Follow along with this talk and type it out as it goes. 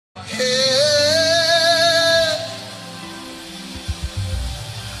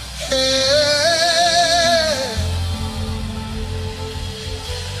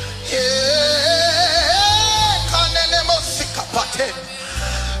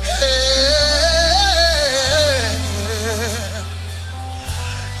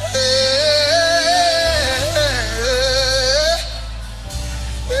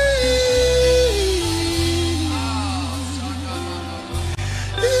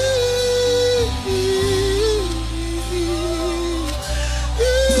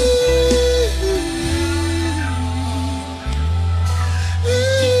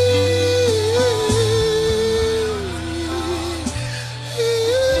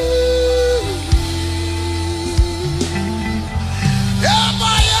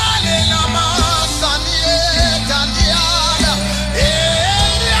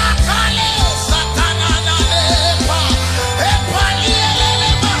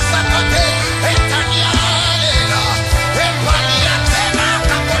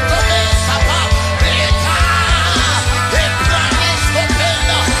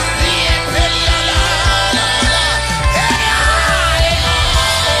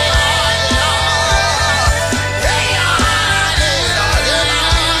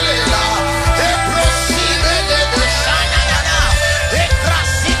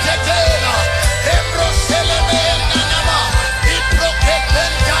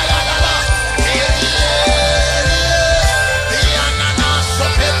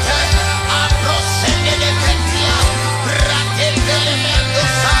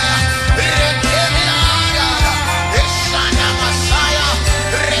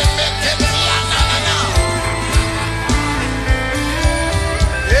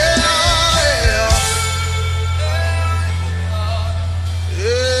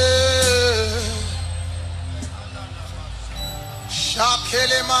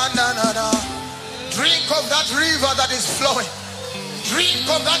Drink of that river that is flowing. Drink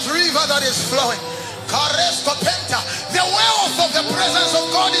of that river that is flowing. The wealth of the presence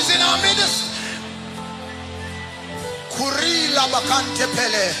of God is in our midst.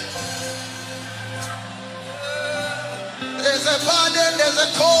 There's a burden, there's a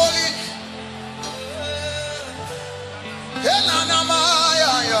calling.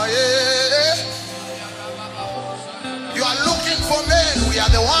 You are looking for men, we are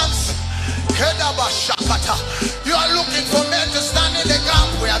the ones. You are looking for men to stand in the gap,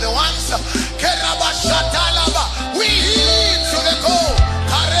 we are the ones. We heed to the goal.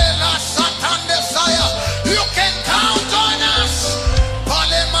 You can count on us.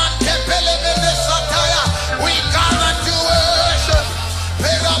 We gather to worship.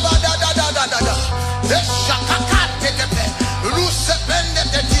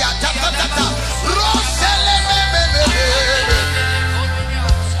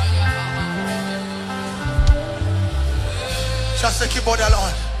 Just the keyboard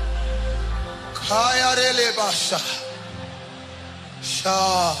alone. Kaya rele basha.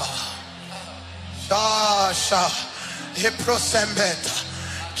 Sha. Sha. Sha. Heprosembeta.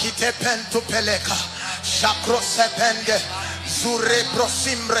 Kitepentu peleka. Shakrosepende. Zure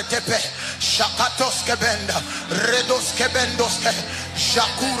prosimbre tepe. Shakatoske benda. Redoske bendoske.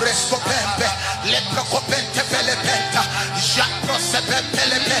 Jakure skopempe. Leprokopente pelepenta. Jakrosepempe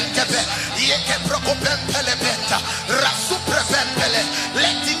lepente. Yeke prokopempe lepenta. Rasupre pempele.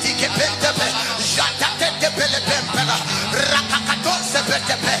 Letitike pentepe. Jatate pelepempela. Rakakatose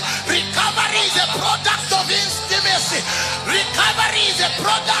petepe. Recovery is a product of intimacy. Recovery is a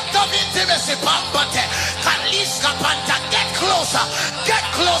product of intimacy. Pambate. Kaliska panta. Get closer. Get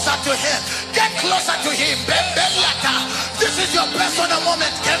closer to him. Get closer to him. Bembeliata. This is your personal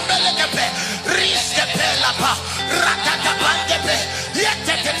moment. Kembelekepe. Riskepelapa. Ratatapantepe.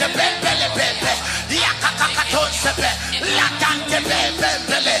 Yetete bembelepepe. Yakakakatonsepe. Latantepe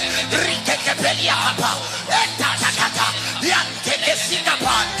bembele. Rikekepeliapa. Etatatata. Yanteke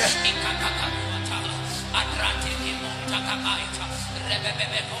sikapande.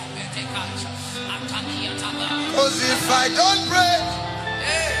 Because if I don't pray,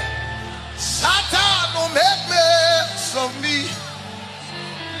 Satan will make mess of me.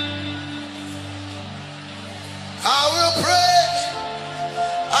 I will pray.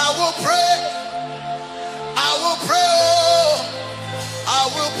 I will pray. I will pray. Oh, I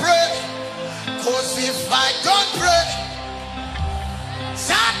will pray. Because if I don't pray,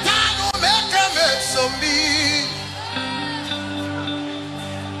 Satan will make a mess of me.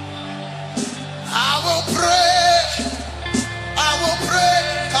 I will pray. I will pray.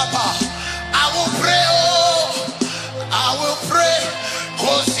 Papa. I will pray. Oh, I will pray.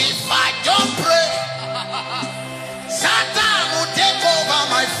 Because if I don't pray, Satan will take over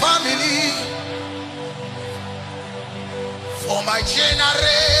my family. For my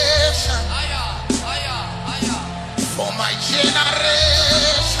generation. For my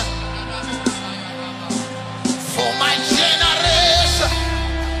generation. For my generation.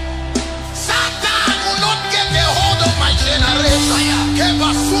 Satan will not get a hold of my generation.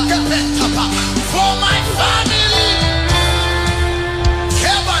 For my family.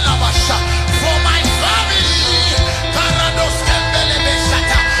 For my family.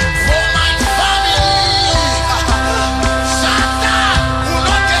 For my family. Satan will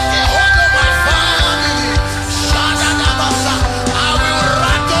not get a hold of my family. I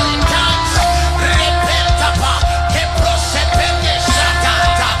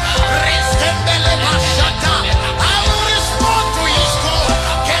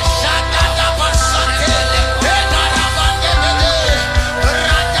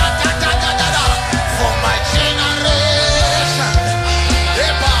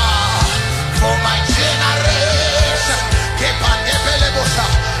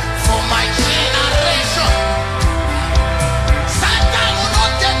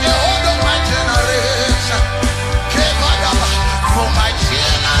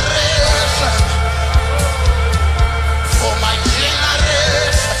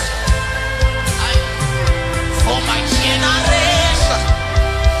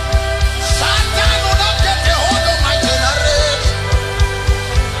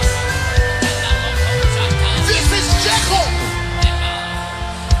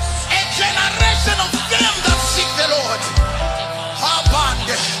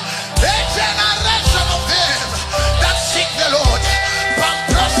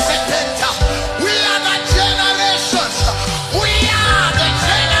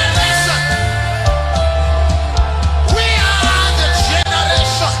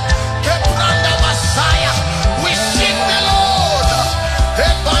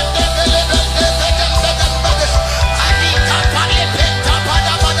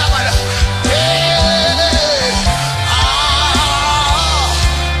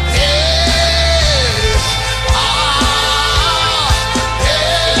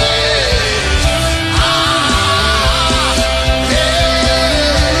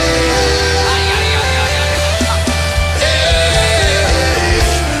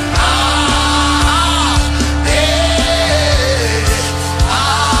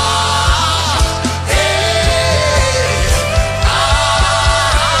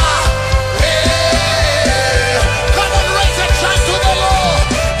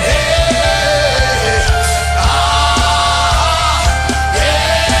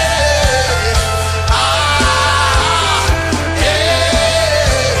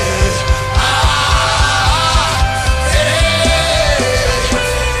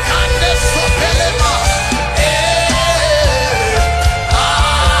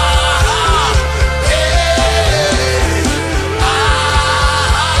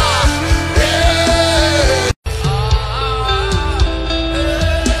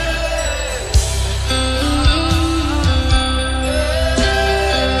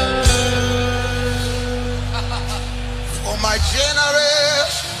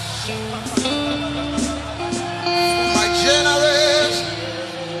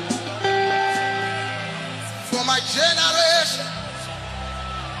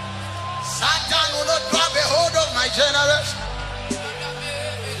my generation.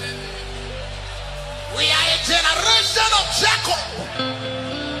 We are a generation of Jacob.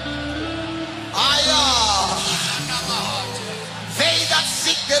 They that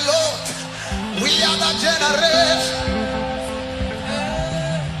seek the Lord, we are the generation.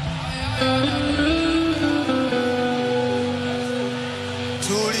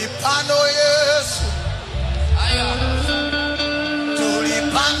 Tulipano Yesu,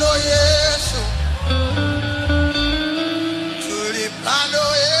 tulipano Yesu, tulipano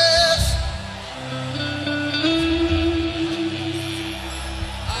Yesu.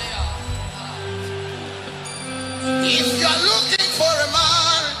 If you are looking for a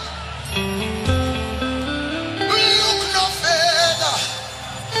man, look no further.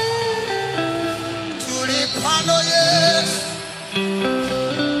 Tulipano Yesu,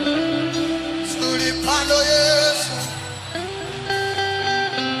 tulipano Yesu.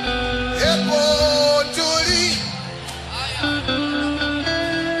 Epo tuli,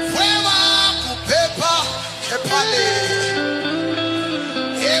 fueva kupepa kepale.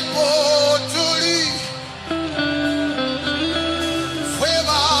 Epo tuli.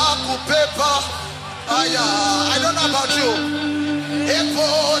 I don't know about you.